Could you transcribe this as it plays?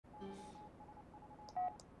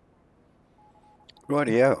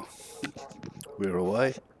Rightio, we're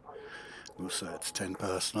away. We'll say it's 10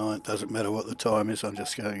 past 9. Doesn't matter what the time is, I'm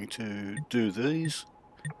just going to do these.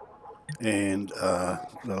 And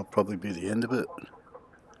that'll probably be the end of it.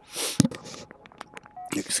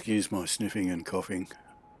 Excuse my sniffing and coughing.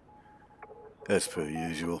 As per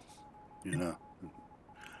usual, you know.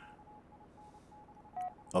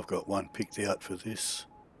 I've got one picked out for this.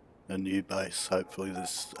 A new base. Hopefully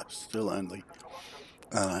there's still only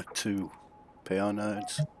 2 power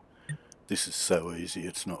nodes. This is so easy,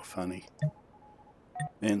 it's not funny.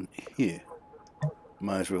 And here,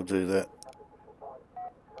 may as well do that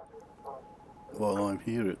while I'm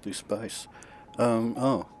here at this base.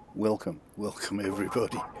 Oh, welcome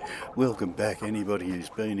everybody. Welcome back, anybody who's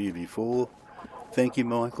been here before. Thank you,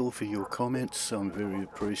 Michael, for your comments. I'm very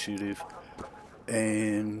appreciative.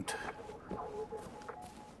 And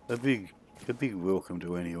a big welcome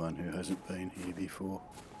to anyone who hasn't been here before.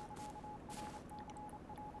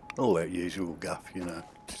 All that usual guff, you know,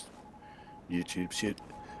 just YouTube shit.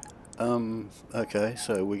 Okay,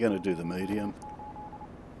 so we're going to do the medium.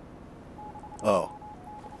 Oh,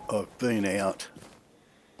 I've been out.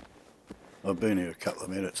 I've been here a couple of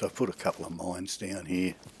minutes. I've put a couple of mines down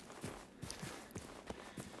here.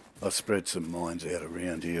 I've spread some mines out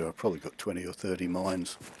around here. I've probably got 20 or 30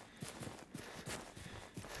 mines.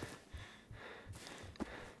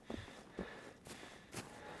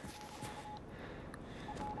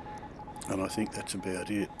 And I think that's about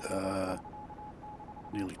it.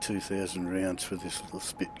 Nearly 2,000 rounds for this little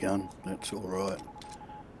spit gun. That's alright.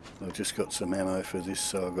 I've just got some ammo for this,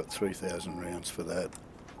 so I've got 3,000 rounds for that.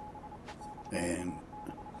 And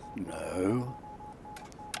no.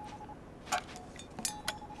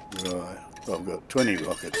 Right, I've got 20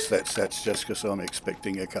 rockets. That's just because I'm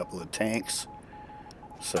expecting a couple of tanks.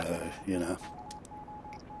 So, you know,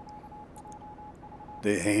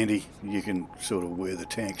 they're handy. You can sort of wear the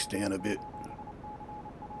tanks down a bit.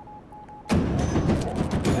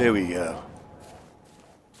 There we go.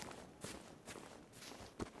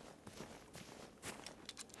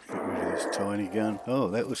 Get rid of this tiny gun. Oh,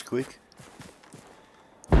 that was quick.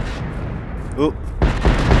 Oh.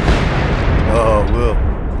 Oh, well.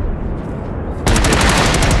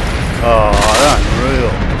 Oh,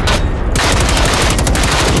 unreal.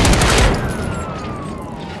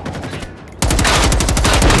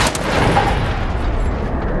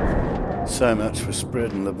 So much for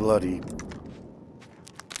spreading the bloody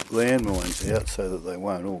landmines out so that they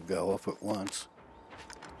won't all go off at once.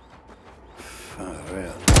 Far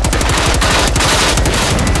out.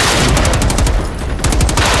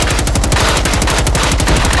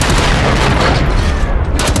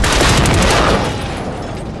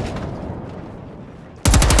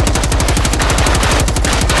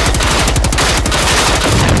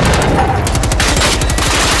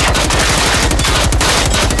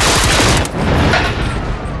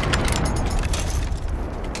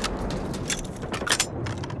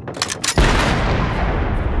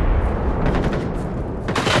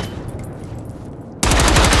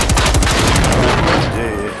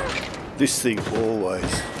 This thing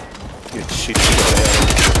always gets shit shot out.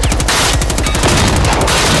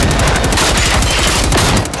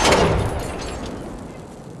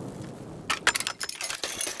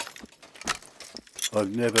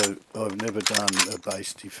 I've never done a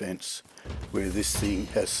base defense where this thing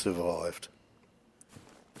has survived.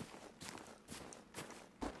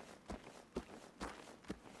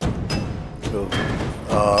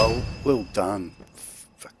 Oh, well done.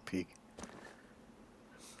 Fuck pig.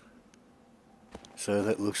 So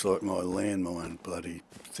that looks like my landmine bloody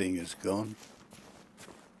thing is gone.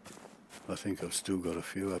 I think I've still got a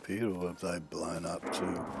few up here, or have they blown up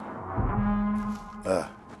too?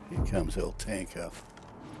 Ah, here comes El Tanker.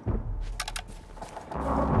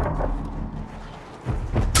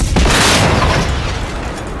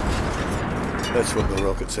 That's what the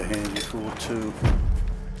rockets are handy for too.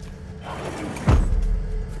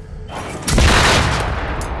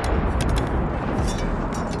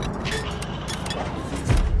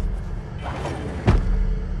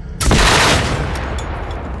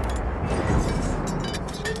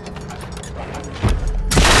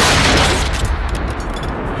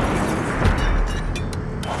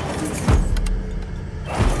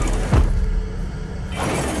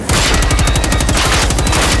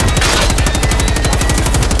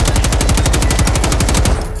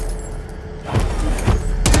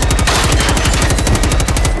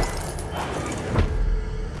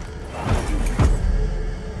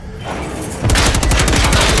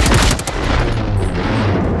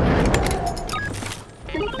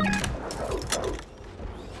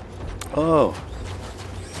 Oh,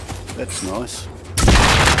 that's nice.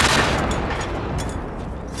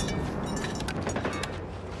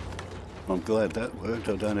 I'm glad that worked.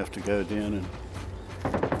 I don't have to go down and...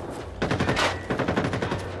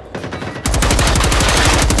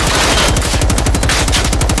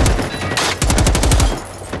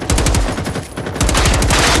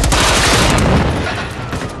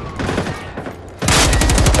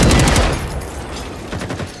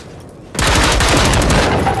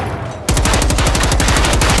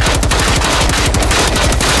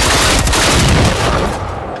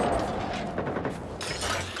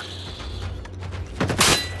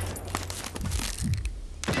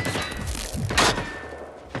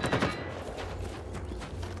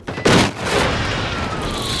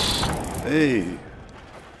 Hey!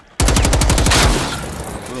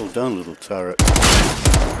 Well done, little turret.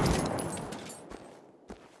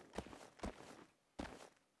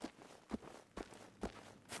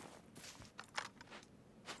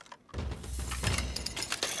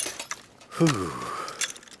 Whew.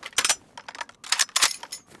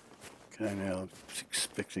 Okay, now I'm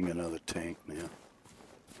expecting another tank now.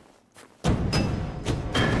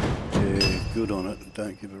 Yeah, good on it.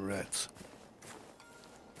 Don't give a rat's.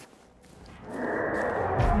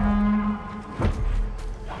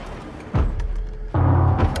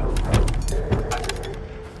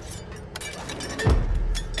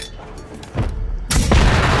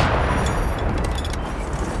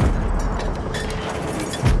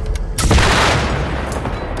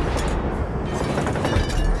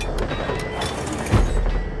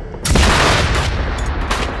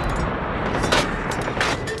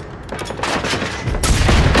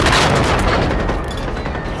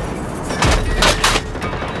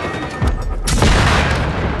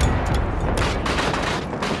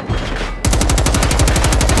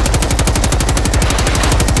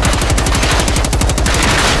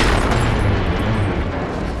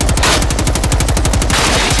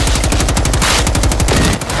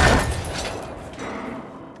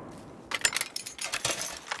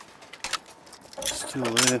 Still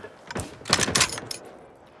there.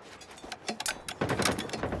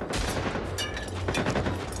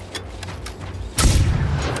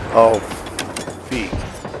 Oh, big.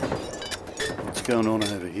 What's going on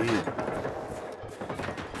over here?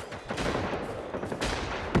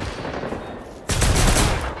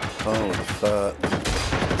 Holy fuck.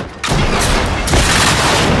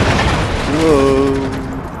 Whoa.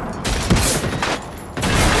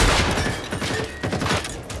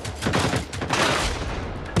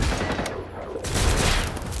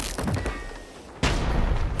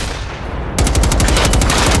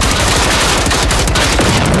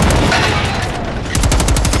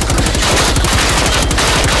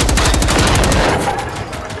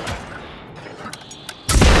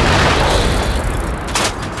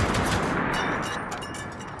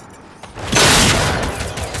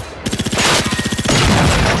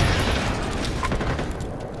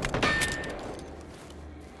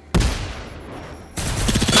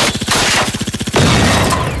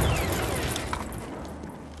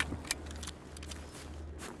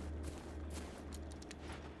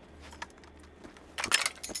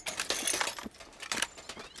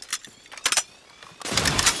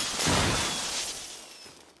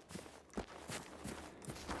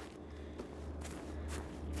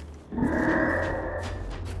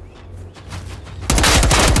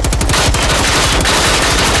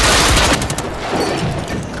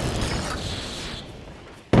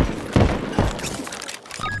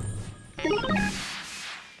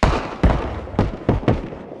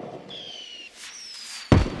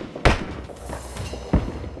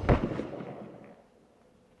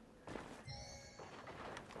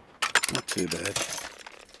 Not too bad.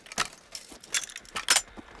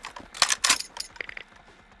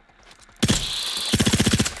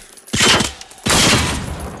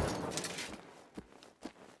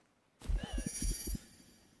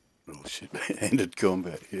 Oh shit, ended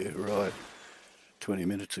combat, yeah, right. 20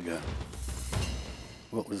 minutes ago.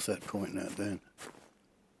 What was that pointing at then?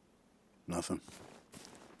 Nothing.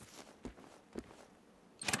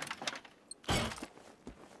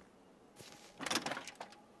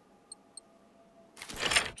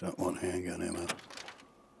 Don't want handgun ammo.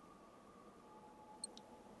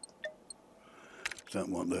 Don't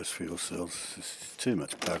want those fuel cells. There's too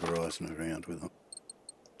much buggerising around with them.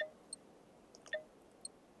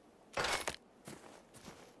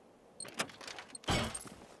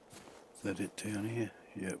 Is that it down here?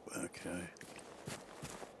 Yep, okay.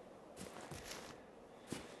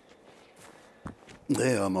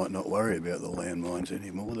 There, I might not worry about the landmines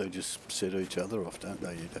anymore. They just set each other off, don't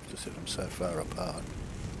they? You'd have to set them so far apart.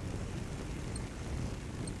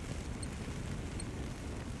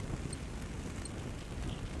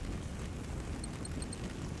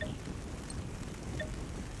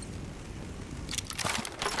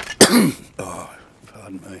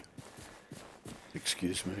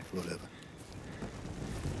 Excuse me, whatever.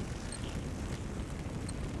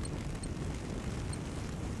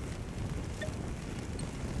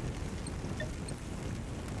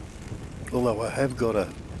 Although I have got a...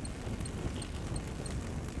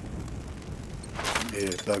 Yeah,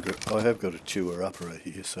 bugger. I have got a chewer upper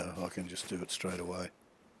here, so I can just do it straight away.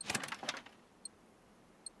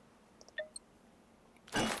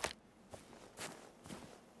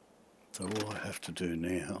 So all I have to do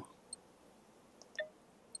now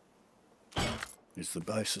is the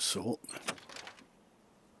base of salt.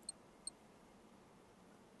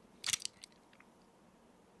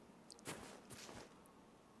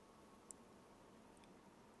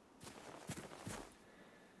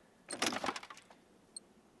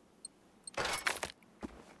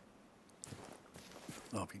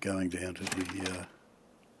 I'll be going down to the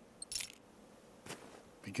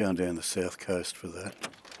going down the south coast for that.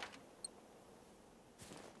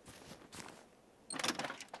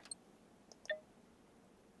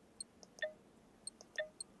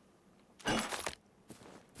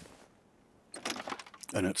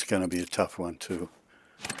 And it's going to be a tough one too.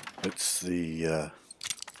 It's the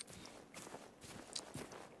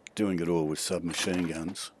doing it all with submachine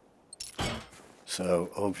guns.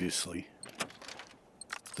 So obviously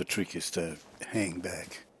the trick is to hang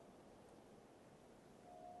back.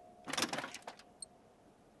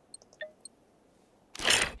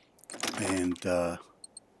 And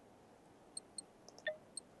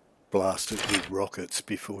blast it with rockets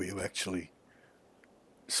before you actually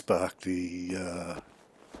spark the...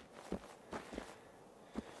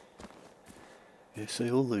 Yeah,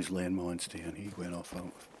 see all these landmines down here went off.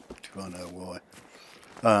 Do I know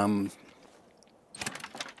why?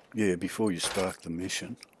 Yeah, before you spark the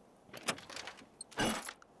mission.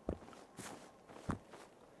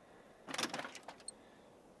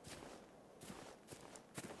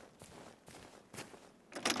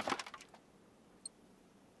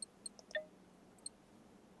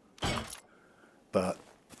 But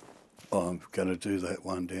I'm going to do that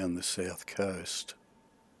one down the south coast.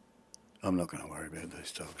 I'm not going to worry about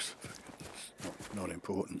these dogs. It's not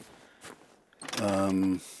important.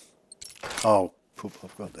 Oh, poop,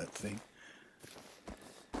 I've got that thing.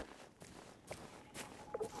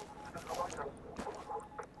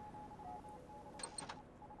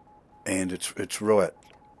 And it's right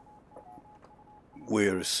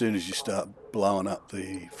where as soon as you start blowing up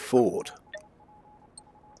the fort,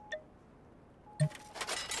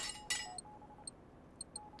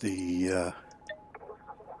 the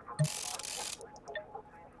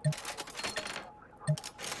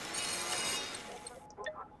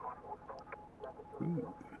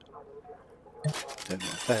don't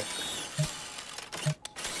want that.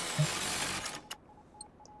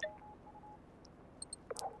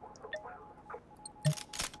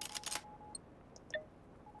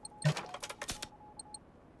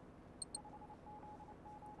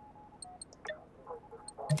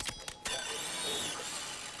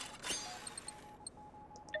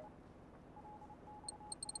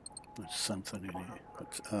 There's something in here.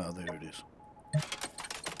 Ah, there it is.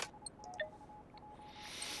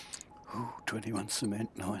 Ooh, 21 cement,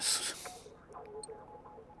 nice.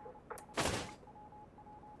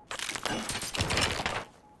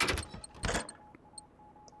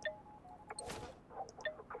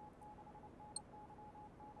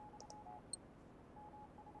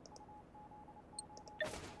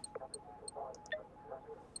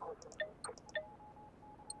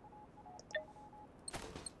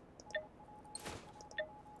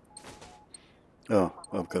 Oh,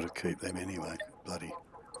 I've got to keep them anyway. Bloody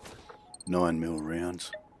 9mm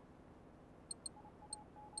rounds.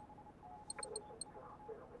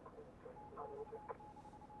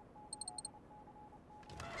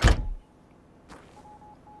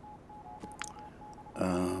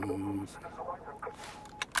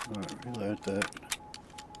 Alright, reload that.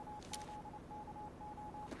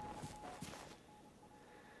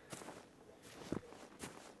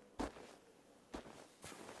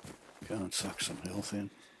 Go and suck some health in.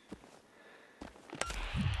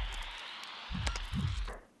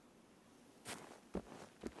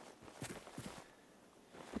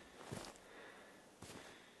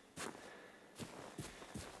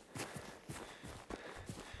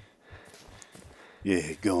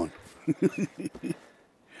 Yeah, gone.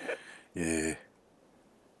 Yeah,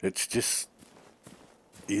 it's just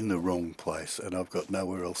in the wrong place and I've got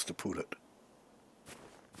nowhere else to put it.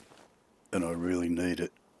 And I really need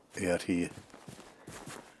it out here.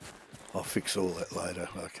 I'll fix all that later.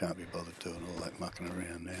 I can't be bothered doing all that mucking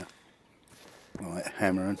around now. All that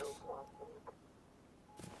hammering.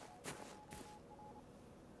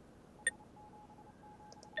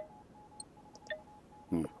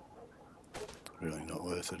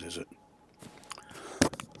 worth it, is it?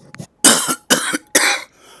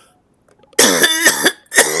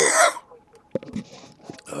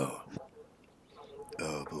 Oh.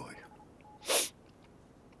 Oh boy.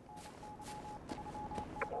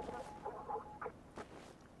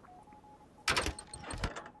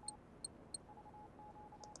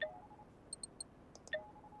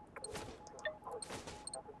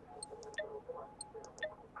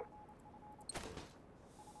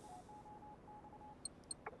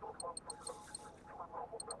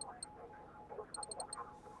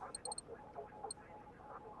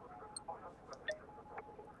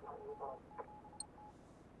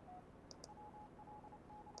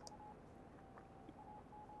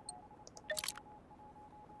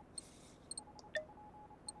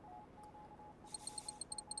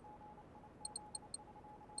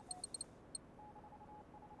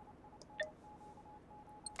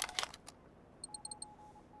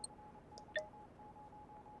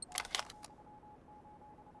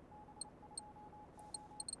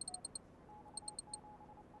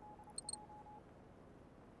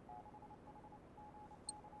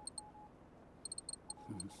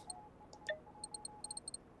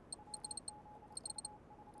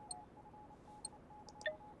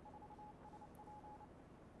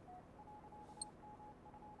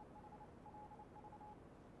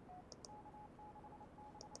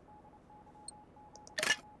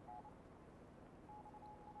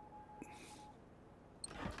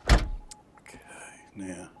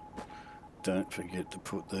 Now, don't forget to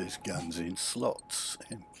put these guns in slots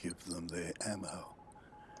and give them their ammo,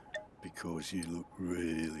 because you look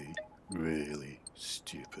really, really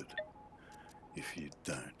stupid if you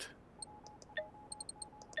don't.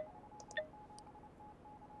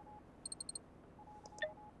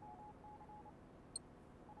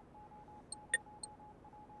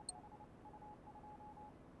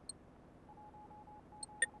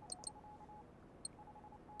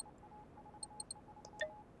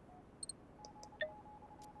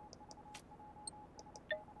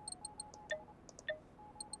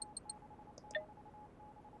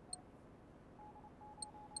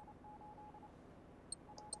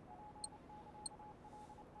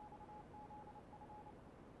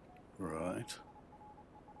 Right.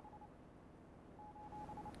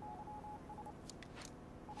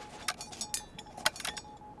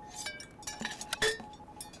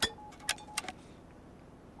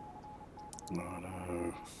 Righto.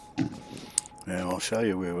 Now I'll show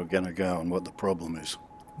you where we're going to go and what the problem is.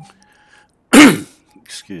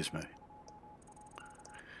 Excuse me.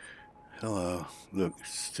 Hello. Look,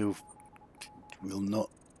 still will not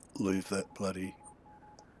leave that bloody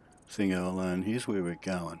thing alone. Here's where we're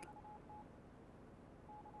going.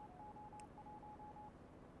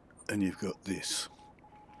 And you've got this.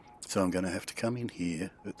 So I'm going to have to come in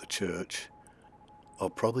here at the church. I'll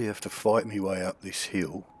probably have to fight my way up this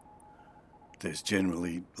hill. There's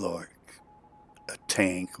generally like a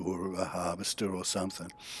tank or a harvester or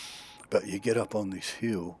something. But you get up on this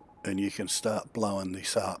hill and you can start blowing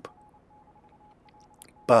this up.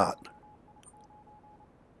 But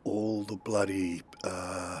all the bloody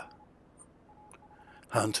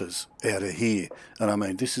hunters out of here, and I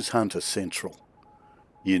mean this is Hunter Central.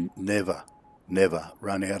 You never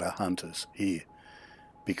run out of hunters here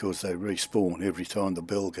because they respawn every time the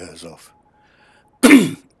bell goes off.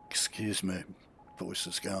 Excuse me, voice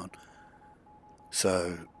is going.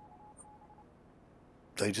 So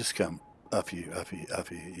they just come up here,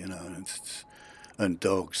 you know, and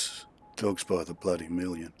dogs by the bloody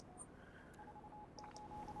million.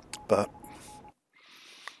 But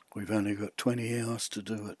we've only got 20 hours to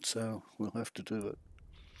do it, so we'll have to do it.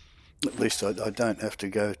 At least I don't have to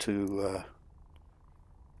go to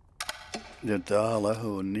Nadala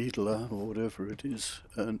or Needler or whatever it is,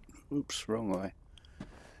 and oops, wrong way,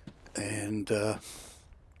 and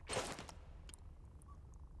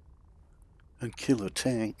kill a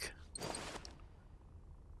tank.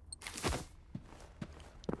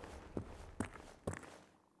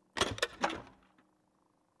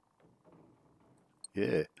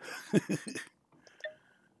 Yeah.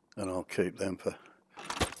 And I'll keep them for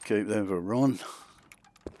Ron.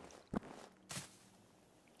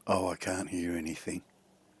 Oh, I can't hear anything.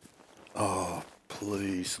 Oh,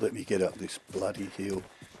 please let me get up this bloody hill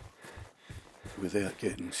without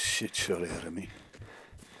getting shit shot out of me.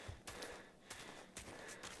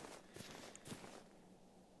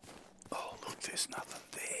 Oh, look, there's nothing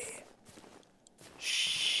there.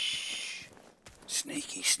 Shh.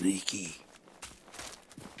 Sneaky, sneaky.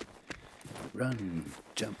 Run,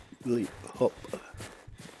 jump, leap, hop.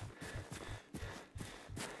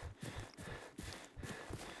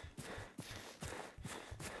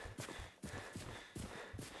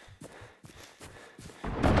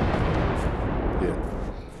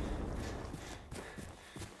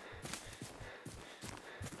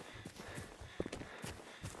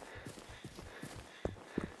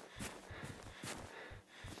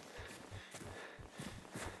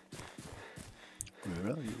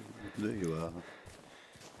 Where are you? There you are.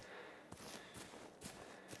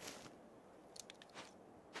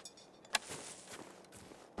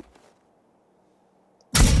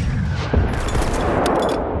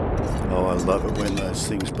 Oh, I love it when those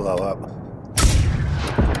things blow up.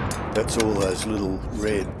 That's all those little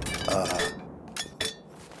red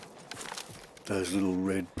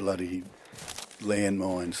bloody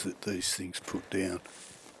landmines that these things put down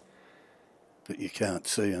that you can't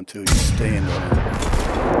see until you stand on them.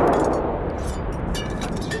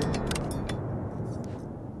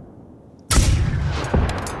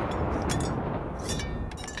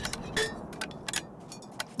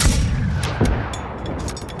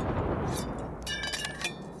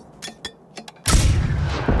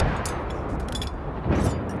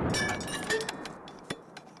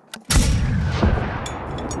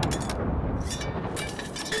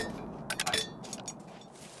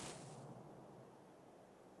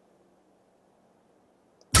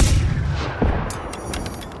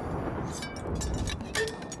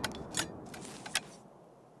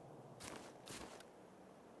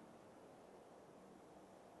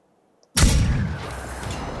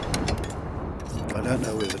 I don't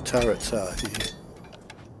know where the turrets are here.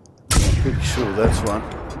 I'm pretty sure that's one.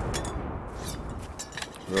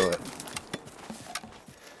 Right.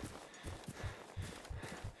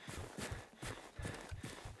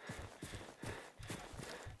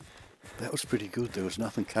 That was pretty good. There was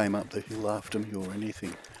nothing came up the hill after me or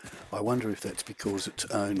anything. I wonder if that's because it's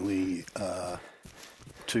only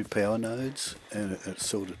 2 power nodes and it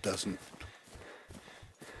sort of doesn't.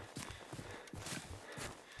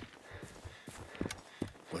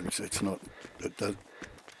 Well, it's not. It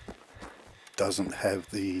doesn't have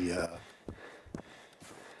the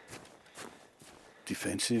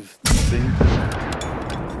defensive thing.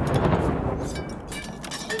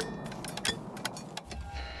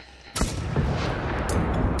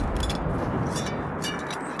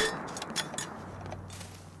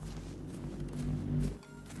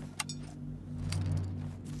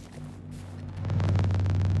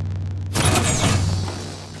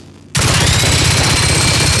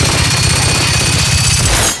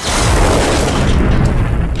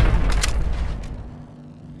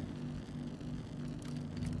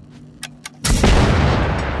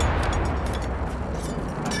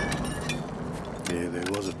 Yeah,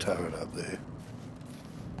 there was a turret up there.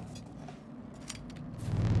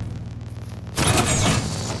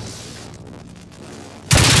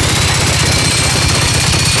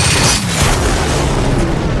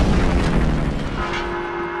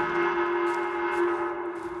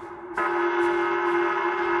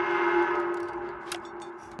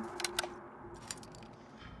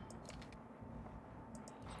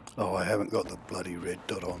 Oh, I haven't got the bloody red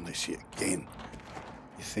dot on this yet again.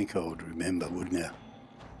 You think I would remember, wouldn't you?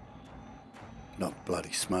 Not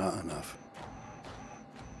bloody smart enough.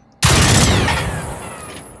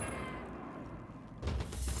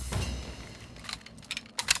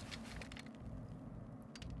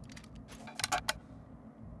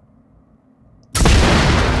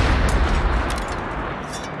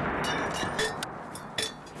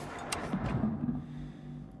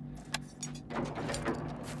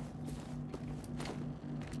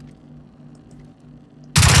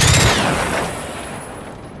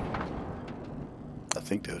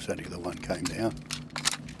 I think there was only the one came down.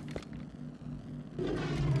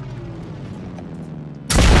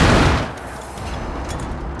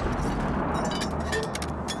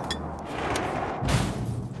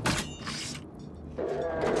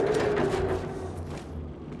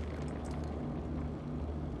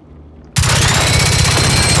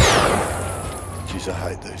 Jeez, I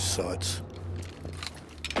hate these sites.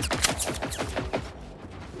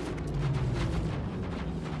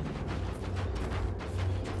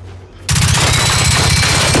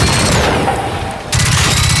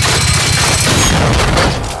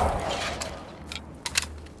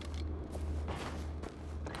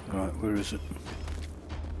 Right, where is it?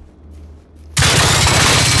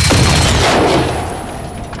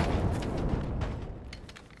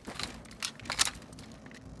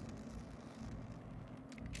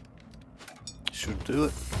 Should do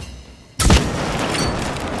it.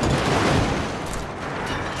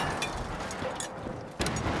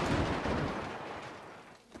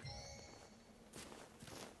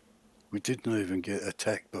 We didn't even get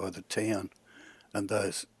attacked by the town and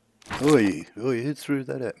those. Oi, who threw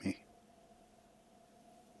that at me?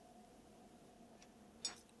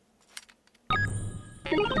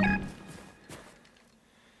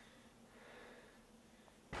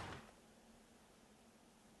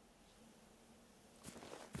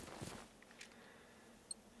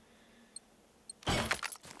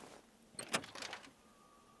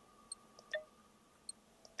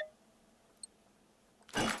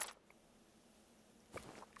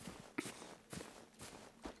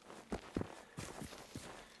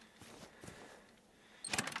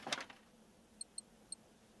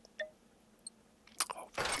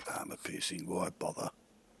 armour piercing, why bother?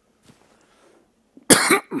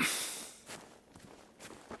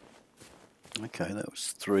 Okay, that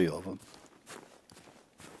was 3 of them.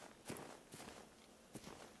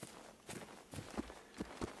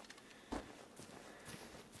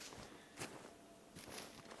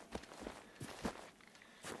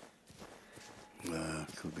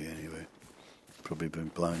 Could be anywhere. Probably been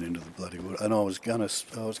blown into the bloody water. And I was gonna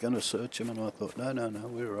search him, and I thought, no,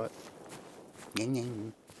 we're right.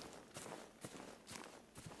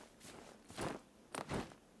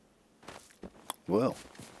 Well,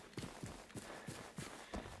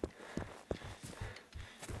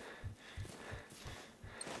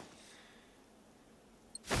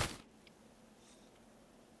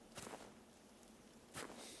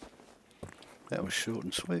 that was short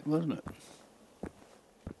and sweet, wasn't it?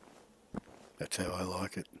 That's how I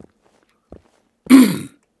like it.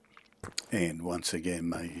 And once again,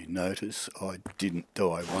 may you notice, I didn't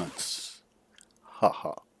die once. Ha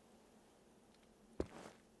ha.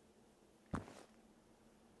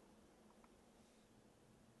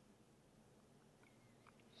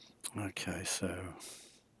 Okay, so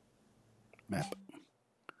map.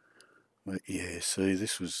 But yeah, see,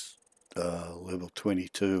 this was level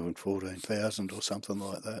 22 and 14,000 or something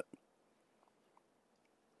like that.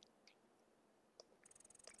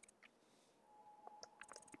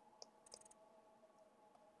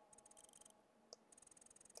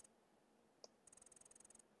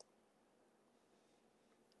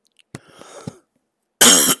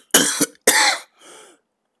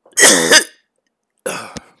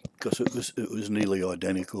 Because it was nearly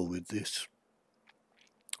identical with this,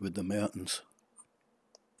 with the mountains.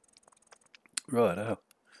 Righto.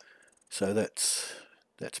 So that's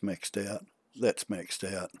maxed out. That's maxed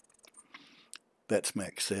out. That's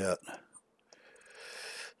maxed out.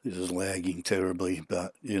 This is lagging terribly,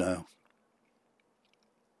 but you know,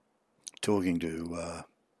 talking to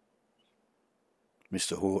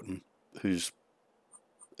Mr. Horton, who's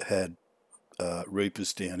had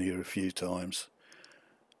reapers down here a few times,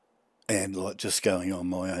 and like just going on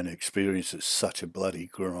my own experience, it's such a bloody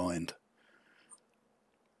grind.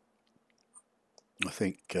 I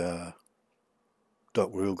think Doc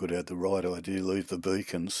Reelgood had the right idea, leave the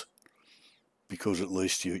beacons, because at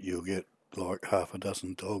least you'll get like half a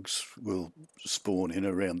dozen dogs will spawn in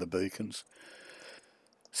around the beacons.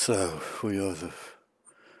 So we either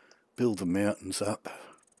build the mountains up.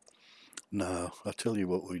 No, I tell you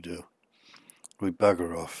what we do. We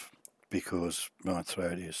bugger off because my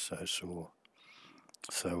throat is so sore.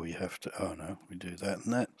 So we have to, oh no, we do that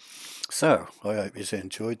and that. So I hope you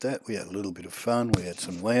enjoyed that. We had a little bit of fun. We had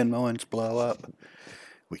some landmines blow up.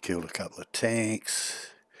 We killed a couple of tanks.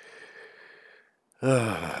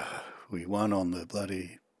 We won on the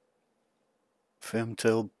bloody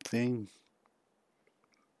Femtel thing.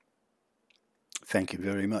 Thank you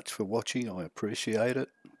very much for watching. I appreciate it.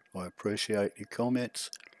 I appreciate your comments.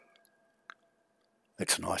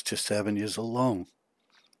 It's nice just having yous along.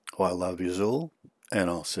 I love yous all, and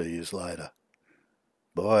I'll see yous later.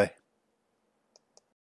 Bye.